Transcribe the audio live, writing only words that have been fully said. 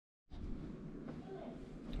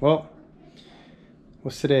Well,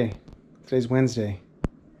 what's today? Today's Wednesday.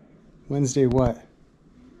 Wednesday what?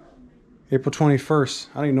 April 21st.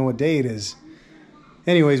 I don't even know what day it is.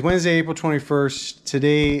 Anyways, Wednesday, April 21st.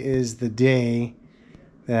 Today is the day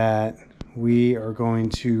that we are going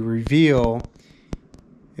to reveal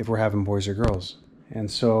if we're having boys or girls. And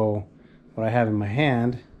so what I have in my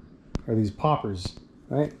hand are these poppers,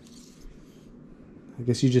 right? I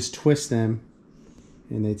guess you just twist them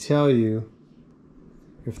and they tell you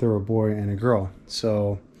if they're a boy and a girl.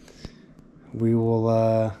 So we will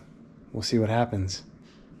we'll see what happens.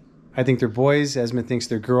 I think they're boys. Esme thinks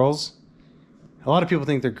they're girls. A lot of people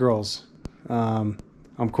think they're girls. I'm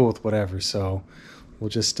cool with whatever. So we'll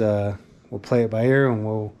just we'll play it by ear and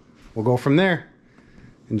we'll go from there.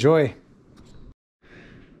 Enjoy.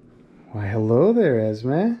 Why, hello there,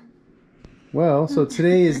 Esme. Well, so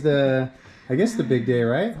today is I guess the big day,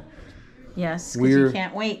 right? Yes, because you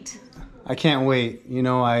can't wait. I can't wait. You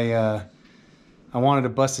know, I wanted to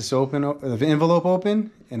bust this open, the envelope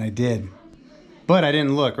open, and I did. But I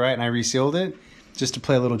didn't look, right? And I resealed it just to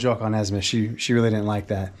play a little joke on Esme. She really didn't like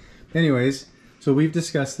that. Anyways, so we've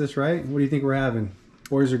discussed this, right? What do you think we're having?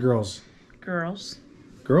 Boys or girls? Girls.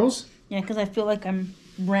 Girls? Yeah, because I feel like I'm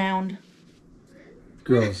round.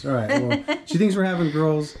 Girls. All right. Well, she thinks we're having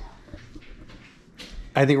girls.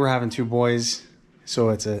 I think we're having two boys. So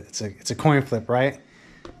it's a coin flip, right?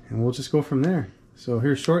 And we'll just go from there. So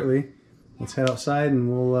here shortly, let's head outside and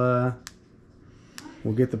we'll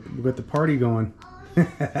get the party going.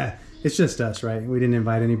 It's just us, right? We didn't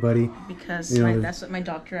invite anybody because that's what my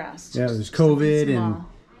doctor asked. Yeah, there's COVID, and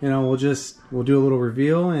you know we'll do a little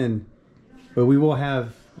reveal, but we will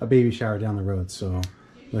have a baby shower down the road. So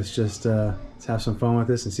let's have some fun with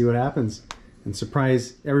this and see what happens, and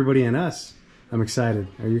surprise everybody and us. I'm excited.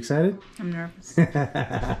 Are you excited? I'm nervous.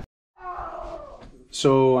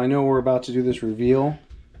 So I know we're about to do this reveal,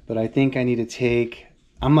 but I think I need to take.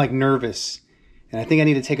 I'm like nervous. And I think I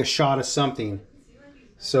need to take a shot of something.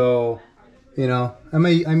 So, you know, I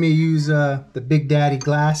may use the Big Daddy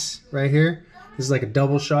glass right here. This is like a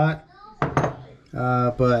double shot.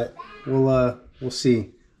 But we'll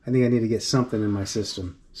see. I think I need to get something in my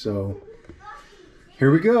system. So,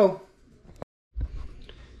 here we go.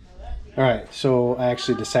 All right, so I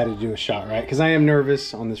actually decided to do a shot, right? Because I am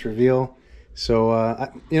nervous on this reveal. So,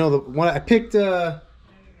 I picked a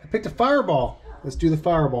Fireball. Let's do the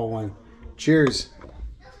Fireball one. Cheers.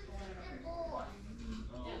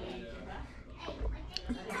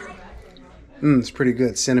 It's pretty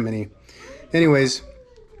good, cinnamony. Anyways,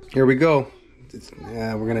 here we go.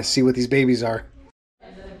 We're gonna see what these babies are.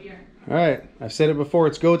 All right, I've said it before.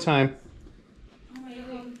 It's go time.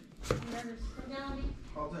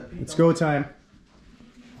 It's go time.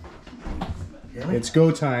 It's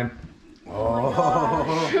go time.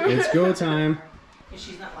 Oh, it's go time.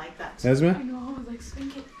 She's not like that. Esme? I know, I was like,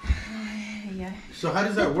 spank it. Yeah. So how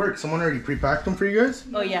does that work? Someone already pre-packed them for you guys?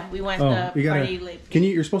 Oh yeah, we went you gotta, party late.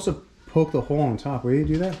 You're supposed to poke the hole on top. Will you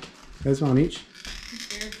do that? Esme, on each?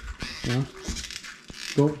 Yeah.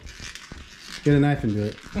 Go. Get a knife and do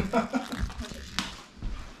it.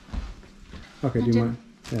 Okay, do mine.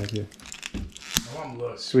 Yeah, do. My mom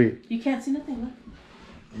looked. Sweet. You can't see nothing, look.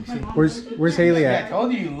 Where's Haley Yeah, I at?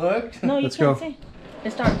 told you looked. No, you Let's can't go. see.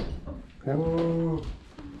 Let's start. Okay.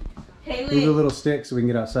 Haley. Move the little stick so we can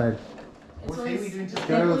get outside. What's Haley doing to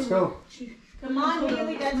Okay, let's go. Come on,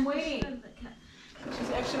 Haley, Dad's waiting.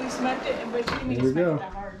 She's actually smacked it, but she didn't Here we smack go. it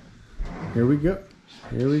that hard. Here we go.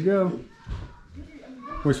 Here we go.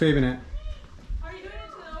 Where's Fabian at? Are you doing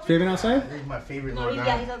it to the Fabian outside? This is my favorite No, little he's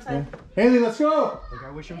guy. outside. Haley, let's go. Like,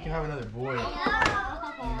 I wish we could have another boy.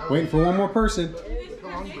 Waiting for one more person.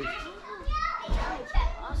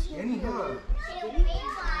 Anyhow.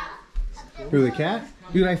 Who, the cat?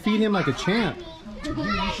 Dude, I feed him like a champ. Dude,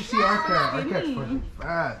 you should see our cat. Our cat's fucking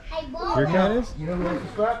fat. Your cat is? You know who else is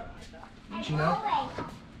fat? Chino?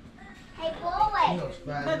 Hey, boy. Chino's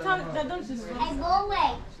fat. that dog's just Hey,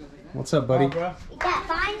 boy. What's up, buddy? Oh, bro. You can't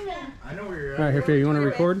find me. I know where you're at. All right, here, Fabian, you want to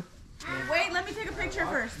record? Wait, let me take a picture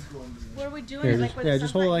first. What are we doing? Here, Like, just, with yeah, the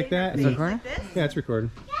just hold it like that. and- Like this? Yeah, it's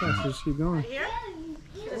recording. Yeah, so just keep going. Here?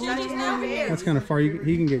 Daddy's over here. That's kind of far.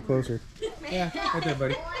 He can get closer. Yeah, right there,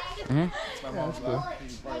 buddy. My mom's cool.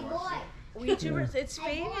 YouTubers, it's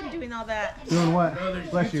Fabian doing all that. Doing what? No, there's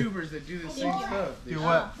Bless you. YouTubers that do the same stuff. Do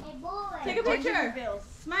what? Hey, boy. Take a picture.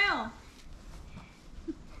 Smile.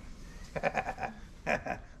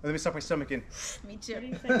 Let me stuff my stomach in. Me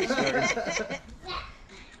too.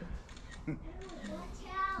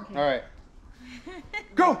 All right.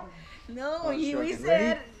 Go! No, he joking.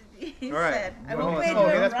 said. He All right. said. I Well, will hold wait on. till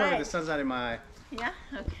Okay, you're that's perfect. right. The sun's not in my eye. Yeah.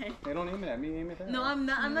 Okay. Hey, don't aim it at me. Aim it at No, I'm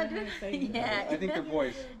not. I'm not doing it yet. I think they're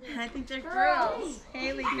boys. I think they're girls.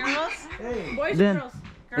 Haley, girls. Hey. Boys or Then, girls?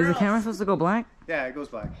 is the camera supposed to go black? Yeah, it goes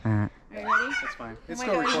black. Are you ready? That's fine. It's Oh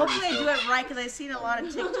still my God. recording. Hopefully I still. do it right because I've seen a lot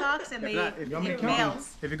of TikToks and they it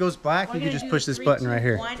fails. If it goes black, We're you can gonna just do push this 3, button 2, right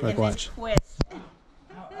here. 1, Like, and watch. then twist.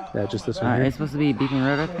 Yeah, just this one It's here. supposed to be beeping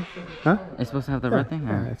red right there? Huh? It's supposed to have the red thing?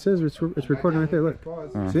 Yeah, it says it's recording right there. Look.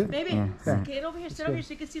 See it? Baby, Yeah. get over here, sit over here so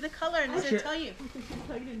you can see the color and it's gonna tell you.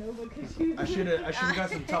 I should have got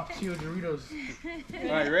some top tier Doritos.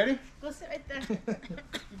 All right, you ready? Go sit right there.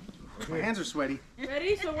 My hands are sweaty.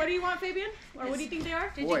 Ready? So what do you want, Fabian? Or what do you think they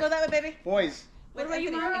are? Did Boy. you go that way, baby? Boys, What about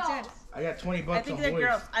you, Mom? I got 20 I bucks think on they're boys.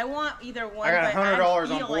 girls. I want either one. I got but $100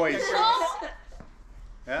 feel on like boys. they're girls.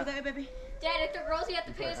 Yeah? Go that way, baby. Dad, if they're girls, you have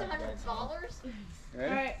to pay us $100. Ready?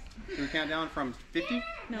 Alright. Should we count down from 50?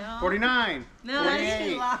 No. 49. No, that's 48.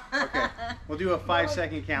 too long. Okay. We'll do a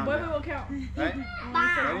 5-second Boy, countdown. will count. Right?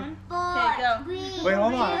 Five, go. 4, 3. Wait,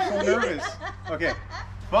 hold on. I'm so nervous. Okay.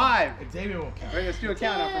 5. Xavier won't count. Ready? Let's do a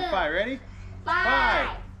countdown from 5. Ready? 5,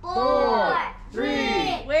 4, 3.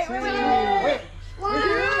 Wait. Wait.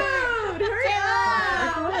 Dude, hurry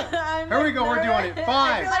up. Here we go. We're doing it. 5,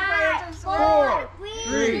 I feel like my hands are 4,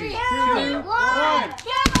 sweaty. 3, 2, 1.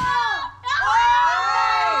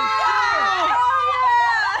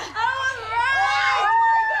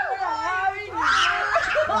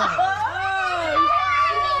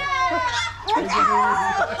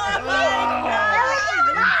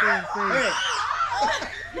 Hey.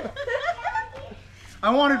 I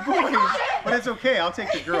wanted boys, but it's okay. I'll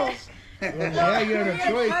take the girls. Yeah, you have a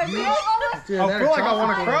choice, dude. I feel like I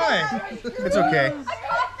want to cry. It's okay.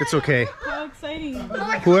 It's okay. How exciting.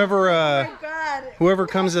 Whoever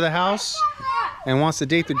comes to the house and wants to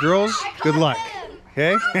date the girls, good luck.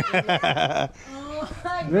 Okay?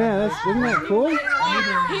 Man, isn't that cool? He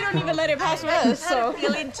don't even let it pass with us, so.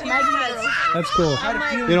 Feeling too much. That's cool.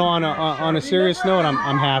 You know, on a serious note,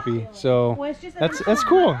 I'm happy. So that's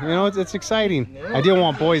cool. You know, it's exciting. I did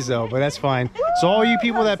want boys though, but that's fine. So all you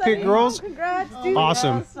people that pick girls, Congrats, dude.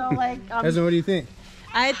 awesome. So like, Esme, what do you think?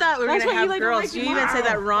 I thought we were That's gonna why you have like girls. to You like even said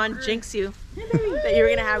that Ron jinxed you. That you were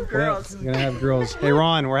gonna have girls. Yeah, we're gonna have girls. Hey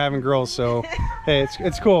Ron, we're having girls. So hey,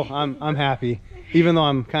 it's cool. I'm happy. Even though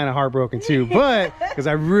I'm kind of heartbroken too, but because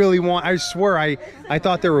I swear I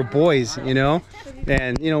thought there were boys, you know,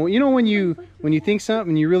 and you know when you think something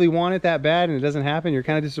and you really want it that bad and it doesn't happen, you're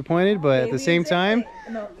kind of disappointed, but at the same time,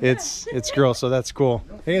 it's girls, so that's cool.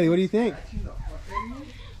 Haley, what do you think?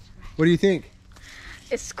 What do you think?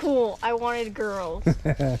 It's cool. I wanted girls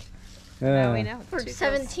Now we know. for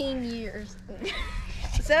 17 years.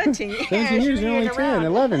 17 years. 17 years, you're only 10,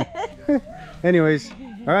 11. Anyways,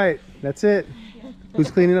 all right, that's it. Who's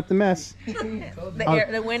cleaning up the mess?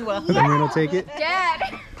 The wind will. The man will take it.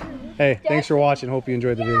 Dad! Hey, thanks for watching. Hope you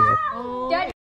enjoyed the video.